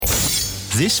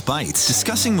This Bites,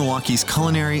 discussing Milwaukee's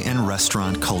culinary and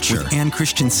restaurant culture. With Ann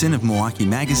Christensen of Milwaukee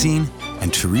Magazine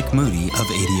and Tariq Moody of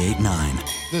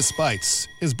 88.9. This Bites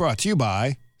is brought to you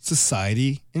by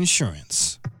Society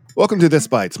Insurance. Welcome to This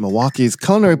Bites, Milwaukee's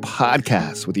culinary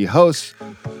podcast with your hosts,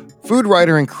 food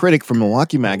writer and critic from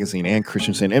Milwaukee Magazine, Ann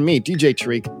Christensen, and me, DJ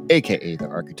Tariq, a.k.a. The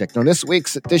Architect. On this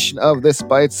week's edition of This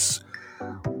Bites,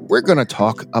 we're going to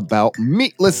talk about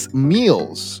meatless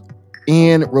meals.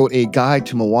 Ann wrote a guide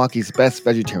to Milwaukee's best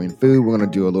vegetarian food. We're going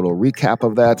to do a little recap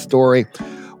of that story.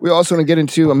 We're also going to get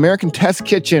into American Test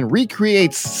Kitchen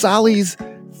recreates Solly's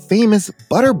famous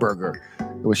butter burger.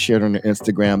 It was shared on their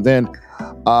Instagram. Then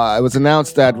it was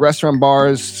announced that restaurant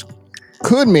bars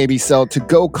could maybe sell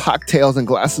to-go cocktails and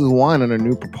glasses of wine on a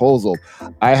new proposal.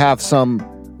 I have some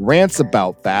rants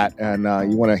about that, and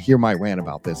you want to hear my rant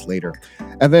about this later.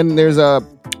 And then there's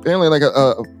apparently like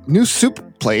a new soup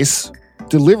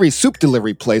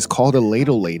delivery place called a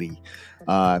Ladle Lady.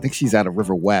 I think she's out of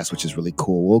River West, which is really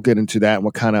cool. We'll get into that and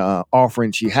what kind of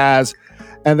offering she has.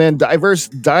 And then Diverse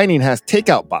Dining has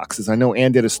takeout boxes. I know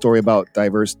Ann did a story about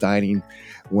Diverse Dining.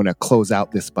 I want to close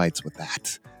out This Bites with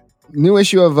that. New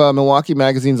issue of Milwaukee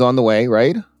Magazine's on the way,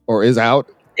 right? Or is out?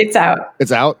 It's out.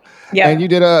 It's out? Yeah. And you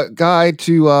did a guide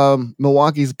to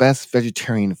Milwaukee's best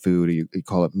vegetarian food. You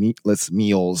call it Meatless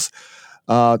Meals.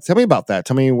 Tell me about that.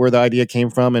 Tell me where the idea came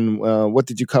from and what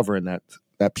did you cover in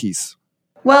that piece?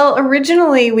 Well,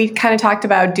 originally we kind of talked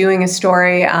about doing a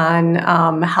story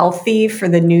on healthy for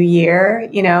the new year,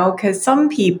 because some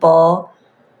people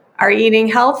are eating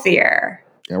healthier.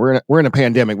 Yeah, we're in a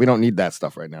pandemic. We don't need that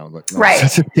stuff right now. But no, right.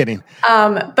 Just kidding.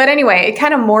 But anyway, it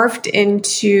kind of morphed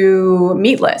into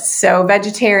meatless, so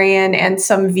vegetarian and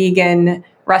some vegan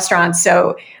restaurants.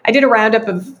 So I did a roundup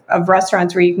of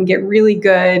restaurants where you can get really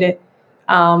good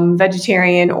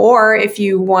vegetarian, or if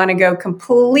you want to go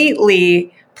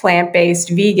completely plant-based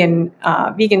vegan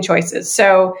choices.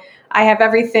 So I have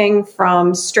everything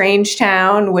from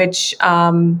Strangetown, which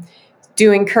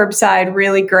doing curbside,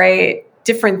 really great,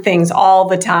 different things all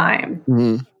the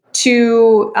time,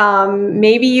 to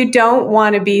maybe you don't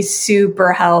want to be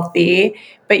super healthy,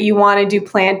 but you want to do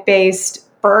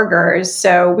plant-based burgers.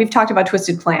 So we've talked about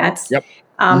Twisted Plants. Yep.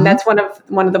 That's one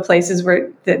of the places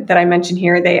where that I mentioned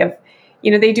here. They have,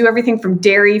 they do everything from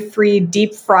dairy-free,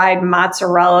 deep-fried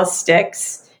mozzarella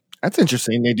sticks. That's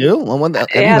interesting. They do?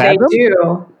 They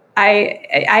do.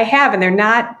 I have, and they're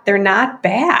not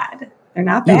bad. They're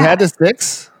not bad. You had the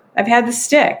sticks? I've had the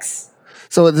sticks.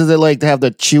 So does it like to have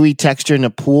the chewy texture in the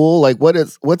pool? Like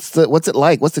what's it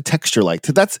like? What's the texture like?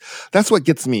 That's what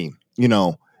gets me,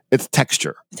 it's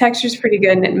texture. The texture's pretty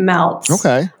good and it melts.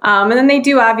 Okay. And then they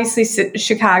do obviously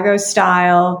Chicago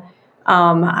style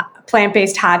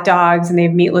plant-based hot dogs, and they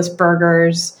have meatless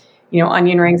burgers,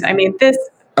 onion rings. I mean,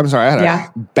 I'm sorry, I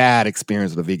had a bad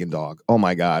experience with a vegan dog. Oh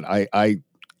my God. I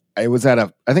was I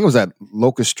think it was at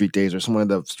Locust Street Days or some of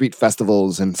the street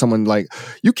festivals, and someone like,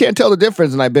 you can't tell the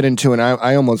difference, and I bit into it, and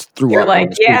I almost threw You're up.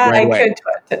 like, I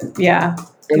could. Yeah.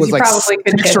 It was like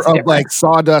texture of like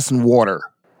sawdust and water.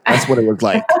 That's what it was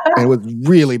like. And it was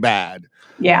really bad.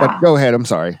 Yeah. But go ahead. I'm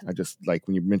sorry. I just like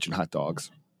when you mentioned hot dogs.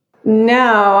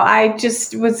 No, I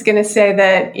just was going to say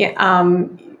that,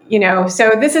 so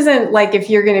this isn't like if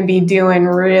you're going to be doing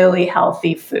really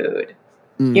healthy food.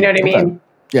 You know what I mean?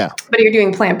 Yeah. But you're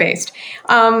doing plant-based.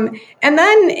 And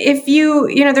then if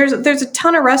there's a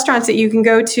ton of restaurants that you can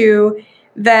go to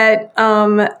that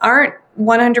aren't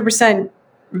 100%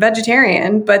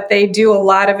 vegetarian, but they do a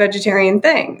lot of vegetarian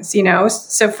things,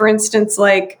 So for instance,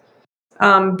 like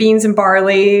Beans and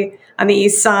Barley on the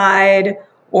East Side,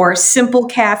 or Simple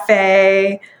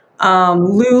Cafe,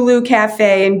 Lulu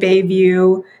Cafe in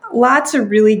Bayview. Lots of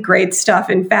really great stuff.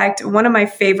 In fact, one of my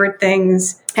favorite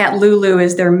things at Lulu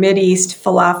is their Mideast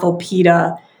falafel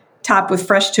pita topped with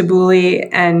fresh tabbouleh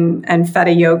and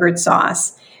feta yogurt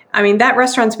sauce. I mean, that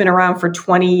restaurant's been around for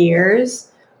 20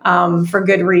 years for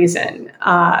good reason.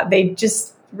 They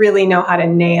just really know how to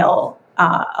nail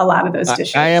a lot of those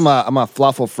dishes. I'm a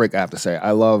falafel freak, I have to say.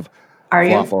 I love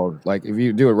falafel. Like if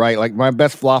you do it right, like my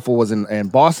best falafel was in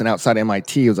Boston outside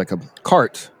MIT. It was like a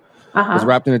cart. It was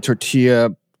wrapped in a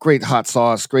tortilla, great hot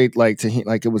sauce, great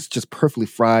it was just perfectly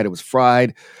fried. It was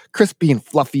fried, crispy and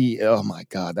fluffy. Oh my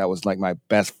God, that was like my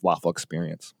best falafel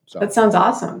experience. So that sounds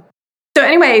awesome. So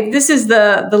anyway, this is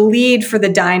the lead for the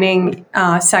dining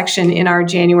section in our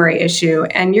January issue,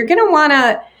 and you're going to want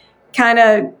to kind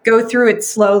of go through it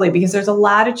slowly because there's a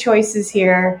lot of choices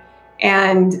here.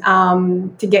 And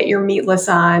to get your meatless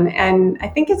on. And I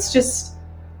think it's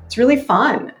really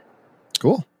fun.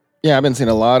 Cool. Yeah, I've been seeing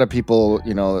a lot of people,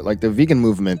 like the vegan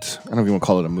movement. I don't know if you want to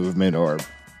call it a movement or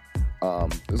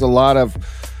there's a lot of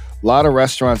a lot of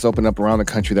restaurants open up around the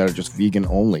country that are just vegan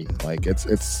only. Like it's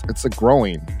a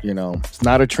growing, it's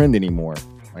not a trend anymore.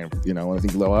 I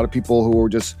think a lot of people who are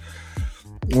just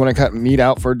want to cut meat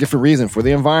out for a different reason, for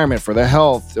the environment, for the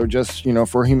health, or just,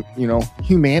 for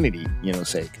humanity,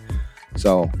 sake.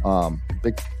 So,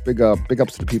 big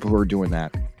ups to the people who are doing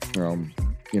that.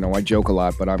 I joke a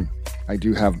lot, but I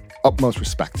do have utmost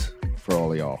respect for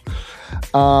all of y'all.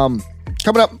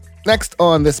 Coming up next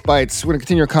on This Bites, we're going to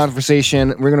continue our conversation.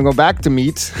 We're going to go back to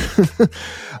meat.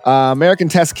 American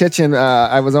Test Kitchen,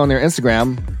 I was on their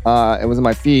Instagram. It was in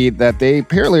my feed that they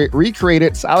apparently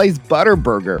recreated Sally's Butter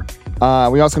Burger.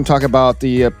 We also can talk about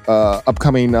the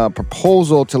upcoming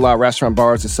proposal to allow restaurant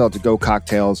bars to sell to-go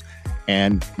cocktails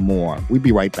and more. We'll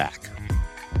be right back.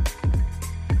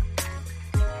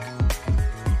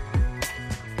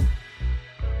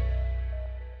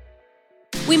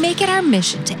 We make it our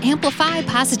mission to amplify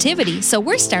positivity, so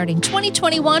we're starting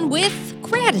 2021 with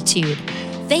gratitude.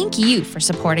 Thank you for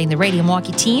supporting the Radio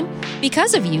Milwaukee team.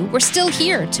 Because of you, we're still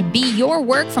here to be your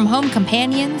work-from-home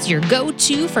companions, your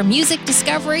go-to for music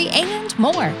discovery, and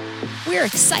more. We're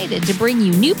excited to bring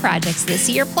you new projects this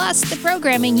year, plus the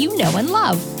programming you know and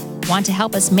love. Want to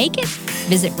help us make it?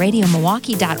 Visit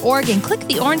radiomilwaukee.org and click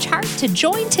the orange heart to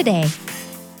join today.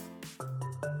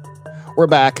 We're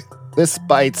back. This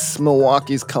Bites,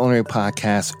 Milwaukee's culinary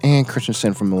podcast, and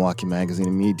Christensen from Milwaukee Magazine,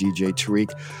 and me, DJ Tariq.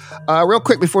 Real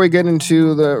quick before we get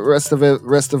into the rest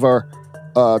of our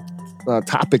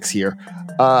topics here,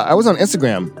 I was on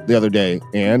Instagram the other day,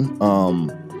 and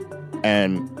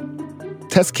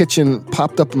Test Kitchen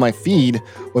popped up in my feed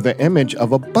with an image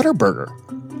of a butter burger,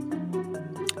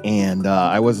 and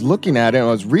I was looking at it, and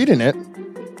I was reading it,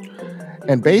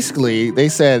 and basically they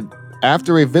said,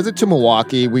 after a visit to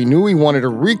Milwaukee, we knew we wanted to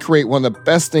recreate one of the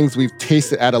best things we've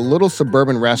tasted at a little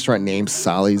suburban restaurant named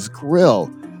Sally's Grill,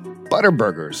 butter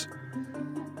burgers.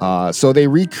 So they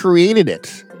recreated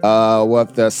it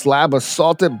with a slab of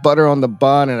salted butter on the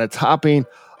bun and a topping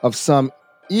of some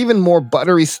even more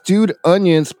buttery stewed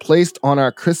onions placed on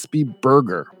our crispy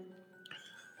burger.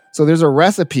 So there's a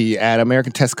recipe at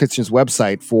American Test Kitchen's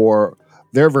website for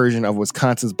their version of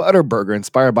Wisconsin's butter burger,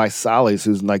 inspired by Sally's,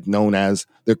 who's known as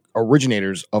the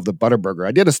originators of the butter burger.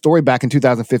 I did a story back in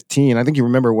 2015. I think you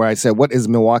remember where I said, "What is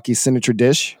Milwaukee's signature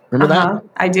dish?" Remember that?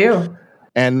 I do.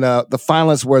 And the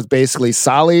finalist was basically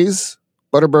Sally's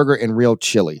butter burger and real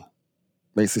chili.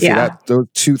 Basically, so that those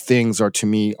two things are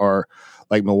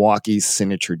like Milwaukee's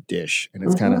signature dish, and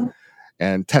it's kind of,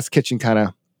 and Test Kitchen kind of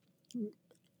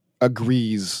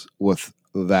agrees with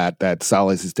that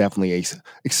Sally's is definitely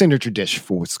a signature dish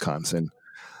for Wisconsin.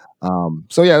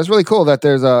 So yeah, it's really cool that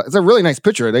it's a really nice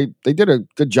picture. They did a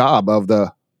good job of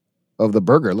the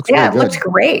burger. It looks really good. It looked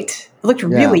great. It looked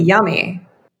really yummy.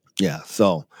 Yeah.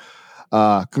 So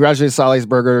congratulations, Sally's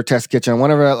Burger, Test Kitchen.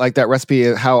 Whenever like that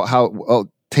recipe, how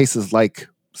tastes like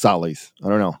Sally's. I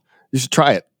don't know. You should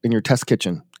try it in your Test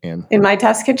Kitchen. And in my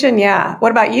Test Kitchen, yeah.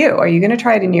 What about you? Are you going to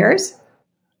try it in yours?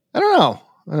 I don't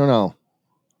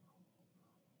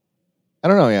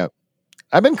know yet.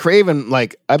 I've been craving, I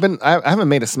haven't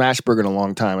made a smash burger in a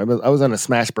long time. I was on a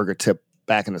smash burger tip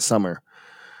back in the summer.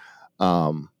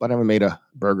 But I haven't made a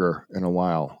burger in a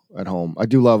while at home. I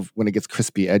do love when it gets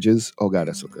crispy edges. Oh God,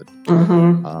 that's so good.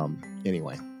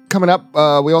 Anyway, coming up,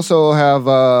 we also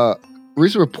have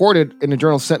recently reported in the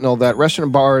Journal Sentinel that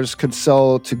restaurant bars could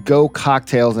sell to-go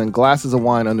cocktails and glasses of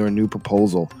wine under a new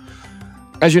proposal.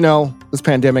 As you know, this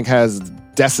pandemic has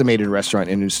decimated the restaurant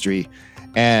industry.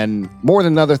 And more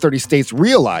than another 30 states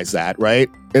realized that, right?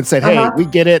 And said, hey, we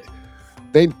get it.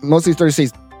 Most of these 30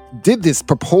 states did this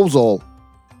proposal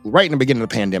right in the beginning of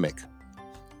the pandemic,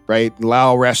 right?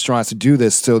 Allow restaurants to do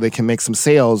this so they can make some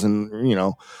sales and,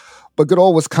 But good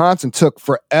old Wisconsin took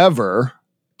forever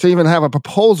to even have a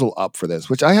proposal up for this,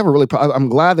 which I have I'm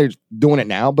glad they're doing it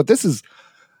now. But this is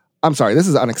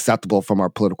unacceptable from our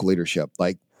political leadership.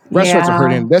 Restaurants are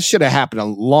hurting. This should have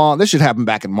happened this should happen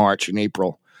back in March and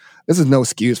April. This is no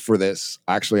excuse for this.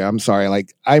 Actually, I'm sorry.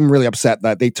 I'm really upset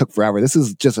that they took forever. This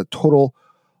is just a total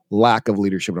lack of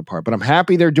leadership on the part. But I'm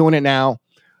happy they're doing it now.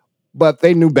 But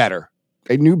they knew better.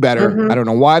 I don't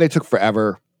know why they took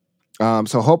forever.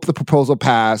 So hope the proposal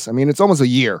pass. I mean, it's almost a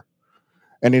year.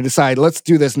 And they decided, let's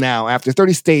do this now. After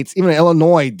 30 states, even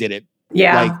Illinois did it.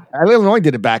 Yeah. Illinois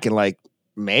did it back in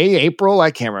May, April.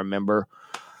 I can't remember.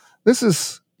 This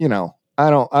is, I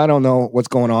don't know what's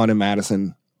going on in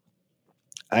Madison.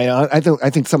 I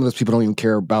think some of those people don't even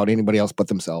care about anybody else but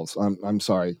themselves. I'm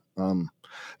sorry.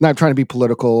 Not trying to be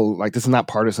political. This is not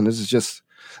partisan. This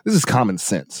is common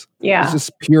sense. Yeah. This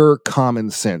is pure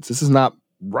common sense. This is not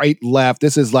right, left.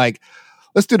 This is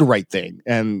let's do the right thing.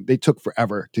 And they took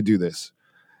forever to do this.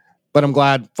 But I'm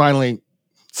glad finally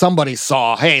somebody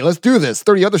saw, hey, let's do this.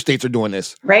 30 other states are doing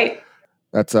this. Right.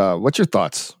 That's what's your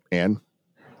thoughts, Ann?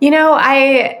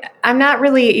 I'm not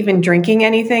really even drinking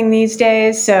anything these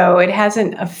days, so it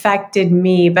hasn't affected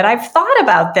me. But I've thought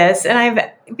about this, and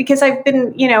because I've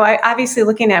been, obviously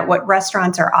looking at what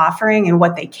restaurants are offering and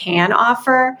what they can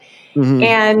offer. Mm-hmm.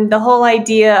 And the whole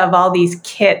idea of all these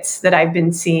kits that I've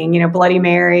been seeing, Bloody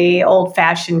Mary,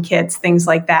 old-fashioned kits, things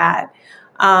like that.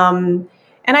 And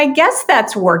I guess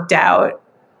that's worked out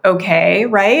okay,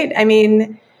 right? I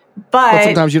mean, but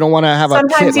sometimes you don't want to have a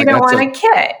kit. Sometimes you don't want a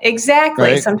kit. Exactly.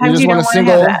 Right? Sometimes you don't want to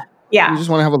have that. Yeah. You just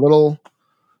want to have a little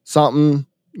something,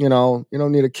 you don't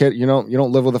need a kit. You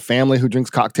don't live with a family who drinks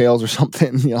cocktails or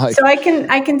something. So I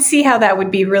can see how that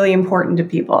would be really important to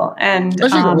people. And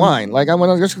especially wine. Like I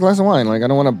want just a glass of wine. Like I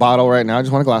don't want a bottle right now. I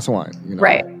just want a glass of wine.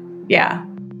 Right. Yeah.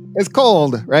 It's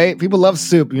cold, right? People love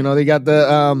soup. They got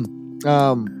the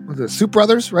what's it, Soup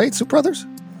Brothers, right? Soup Brothers?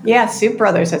 Yeah, Soup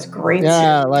Brothers has great soup.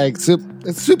 Yeah, like soup.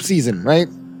 It's soup season, right?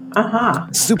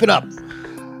 Uh-huh. Soup it up.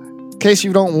 In case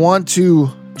you don't want to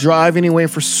drive anyway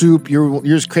for soup, you're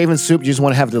just craving soup, you just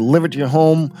want to have it delivered to your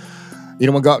home, you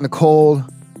don't want to go out in the cold,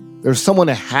 there's someone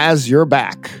that has your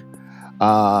back.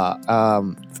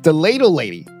 It's the Ladle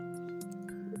Lady.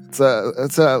 It's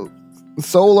a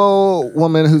solo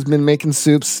woman who's been making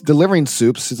soups, delivering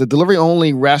soups. It's a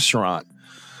delivery-only restaurant.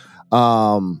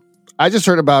 I just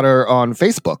heard about her on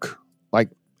Facebook.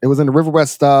 Like, it was in the River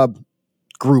West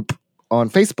group on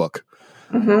Facebook.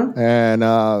 Mm-hmm.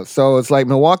 And so it's like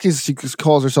she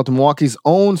calls herself the Milwaukee's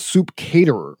own soup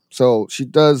caterer. So she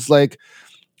does like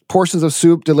portions of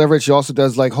soup delivered. She also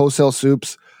does like wholesale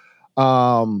soups.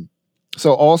 So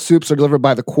all soups are delivered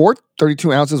by the quart,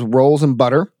 32 ounces, rolls and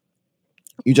butter.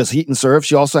 You just heat and serve.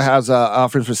 She also has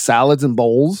offerings for salads and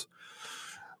bowls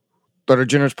that are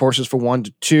generous portions for 1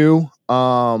 to 2.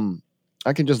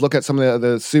 I can just look at some of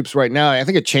the soups right now. I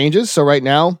think it changes. So right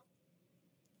now,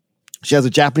 she has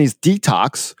a Japanese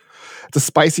detox. It's a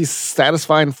spicy,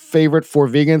 satisfying favorite for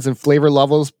vegans and flavor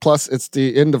lovers. Plus, it's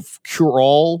the end of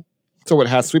cure-all. So it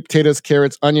has sweet potatoes,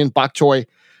 carrots, onion, bok choy,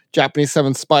 Japanese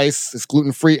 7 spice. It's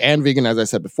gluten-free and vegan, as I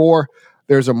said before.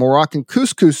 There's a Moroccan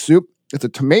couscous soup. It's a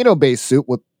tomato-based soup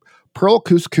with pearl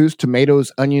couscous,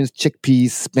 tomatoes, onions,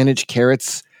 chickpeas, spinach,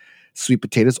 carrots, sweet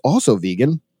potatoes, also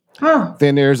vegan. Huh.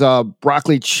 Then there's a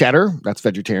broccoli cheddar. That's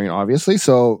vegetarian, obviously.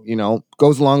 So,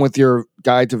 goes along with your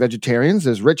guide to vegetarians.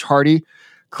 There's rich, hearty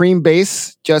cream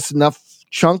base, just enough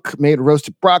chunk made of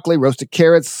roasted broccoli, roasted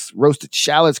carrots, roasted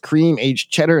shallots, cream,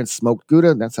 aged cheddar, and smoked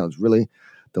Gouda. That sounds really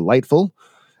delightful.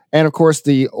 And, of course,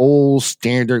 the old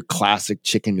standard classic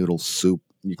chicken noodle soup.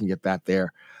 You can get that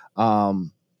there. And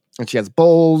she has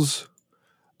bowls.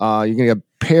 You can get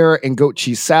pear and goat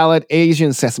cheese salad,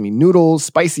 Asian sesame noodles,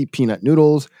 spicy peanut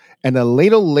noodles, and the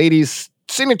Ladle Lady's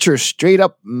signature straight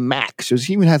up mac. So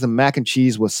she even has a mac and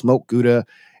cheese with smoked Gouda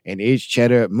and aged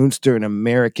cheddar, Munster and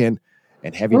American,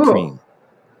 and heavy cream.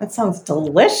 That sounds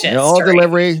delicious. All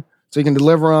delivery, so you can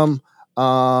deliver them.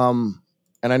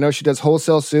 And I know she does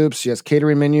wholesale soups. She has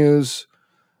catering menus.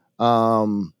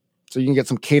 So you can get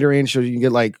some catering. So you can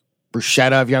get like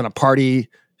bruschetta if you're on a party.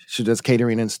 She does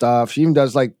catering and stuff. She even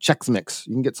does like Chex Mix.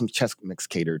 You can get some Chex Mix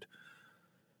catered.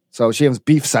 So she has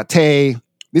beef satay.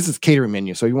 This is catering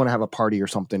menu. So you want to have a party or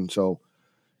something. So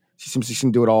she seems she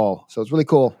can do it all. So it's really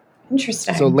cool.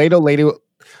 Interesting. So Ladle Lady,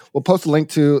 we'll post a link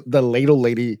to the Ladle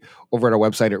Lady over at our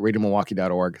website at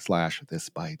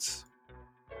radiomilwaukee.org/thisbites.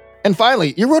 And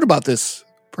finally, you wrote about this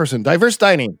person, Diverse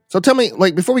Dining. So tell me,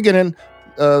 like, before we get in,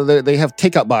 they have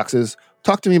takeout boxes.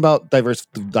 Talk to me about Diverse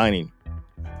Dining,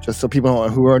 just so people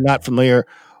who are not familiar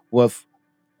with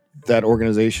that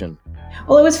organization.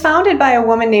 Well, it was founded by a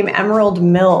woman named Emerald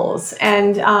Mills,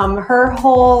 and her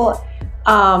whole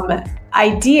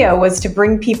idea was to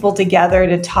bring people together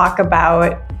to talk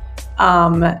about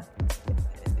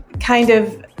kind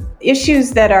of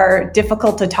issues that are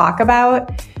difficult to talk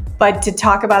about, but to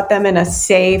talk about them in a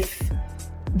safe,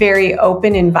 very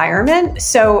open environment.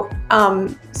 So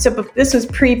this was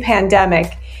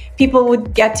pre-pandemic. People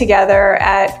would get together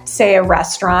at, say, a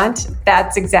restaurant.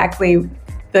 That's exactly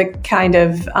the kind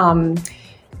of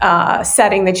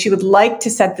setting that she would like to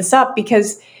set this up,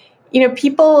 because,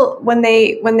 people, when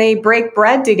they break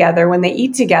bread together, when they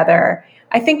eat together,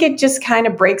 I think it just kind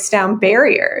of breaks down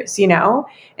barriers,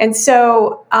 And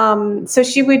so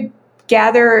she would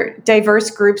gather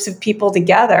diverse groups of people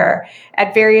together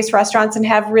at various restaurants and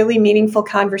have really meaningful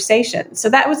conversations. So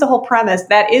that was the whole premise.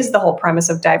 That is the whole premise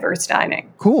of Diverse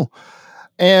Dining. Cool.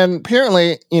 And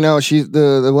apparently, she's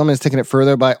the woman is taking it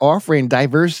further by offering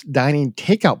Diverse Dining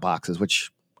takeout boxes, which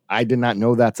I did not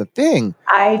know that's a thing.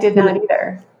 I did not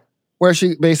either. where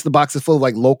she basically the box is full of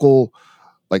like local,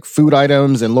 like food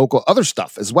items and local other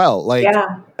stuff as well. Like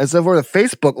as over the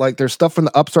Facebook, like there's stuff from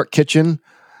the Upstart Kitchen.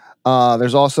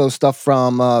 There's also stuff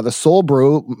from the Soul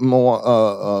Brew,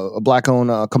 a black-owned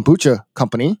kombucha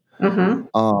company.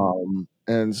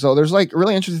 And so there's like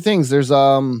really interesting things. There's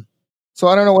so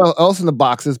I don't know what else in the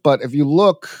boxes, but if you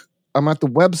look, I'm at the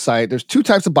website. There's two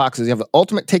types of boxes. You have the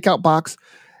ultimate takeout box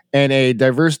and a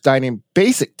diverse dining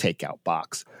basic takeout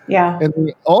box. Yeah. And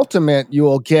the ultimate, you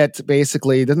will get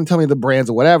basically, it doesn't tell me the brands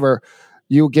or whatever.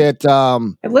 You get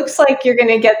it looks like you're going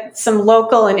to get some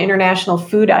local and international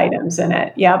food items in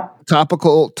it. Yep.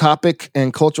 Topic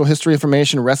and cultural history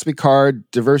information, recipe card,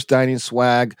 diverse dining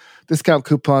swag, discount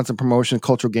coupons and promotion,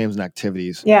 cultural games and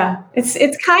activities. Yeah. It's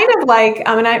kind of like,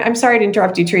 I'm sorry to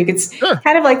interrupt you, Tariq. It's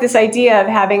kind of like this idea of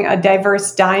having a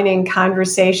diverse dining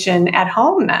conversation at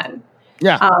home then.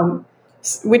 Yeah.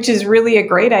 Which is really a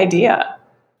great idea.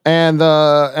 And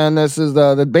this is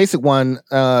the basic one,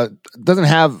 doesn't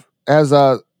have as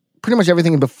pretty much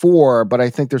everything before, but I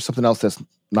think there's something else that's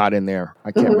not in there.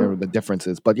 I can't remember the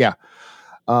differences, but yeah.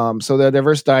 So the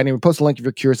diverse dining, we post a link if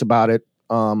you're curious about it.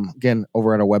 Again,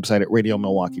 over on our website at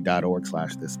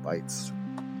radiomilwaukee.org/thisbites.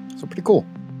 So pretty cool.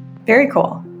 Very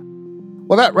cool.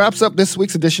 Well, that wraps up this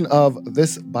week's edition of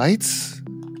This Bites.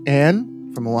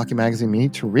 And from Milwaukee Magazine, me,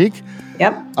 Tariq.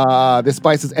 Yep. This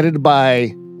Bites is edited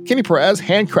by Kenny Perez.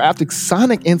 Handcrafted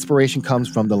sonic inspiration comes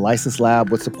from the License Lab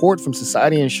with support from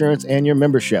Society Insurance and your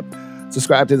membership.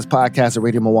 Subscribe to this podcast at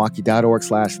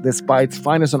radiomilwaukee.org/thisbites.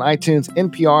 Find us on iTunes,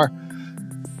 NPR,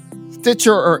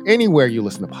 Stitcher, or anywhere you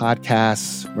listen to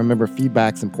podcasts. Remember,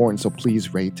 feedback's important, so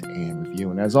please rate and review.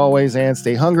 And as always, and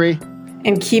stay hungry.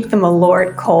 And keep the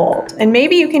Malort cold. And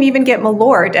maybe you can even get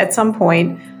Malort at some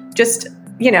point. Just,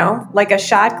 like a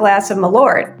shot glass of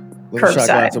Malort. Little shot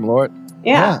glass of Malort.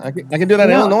 Yeah. I can do that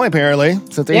in Illinois, apparently,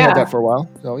 since they had that for a while.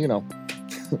 So,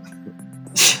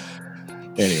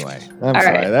 Anyway, I'm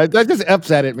sorry. Right. That just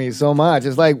upset me so much.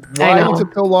 It's like, why you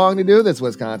took so long to do this,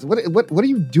 Wisconsin? What are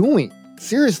you doing?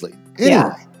 Seriously. Anyway.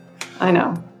 Yeah, I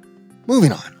know.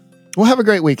 Moving on. Well, have a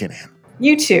great weekend, Ann.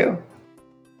 You too.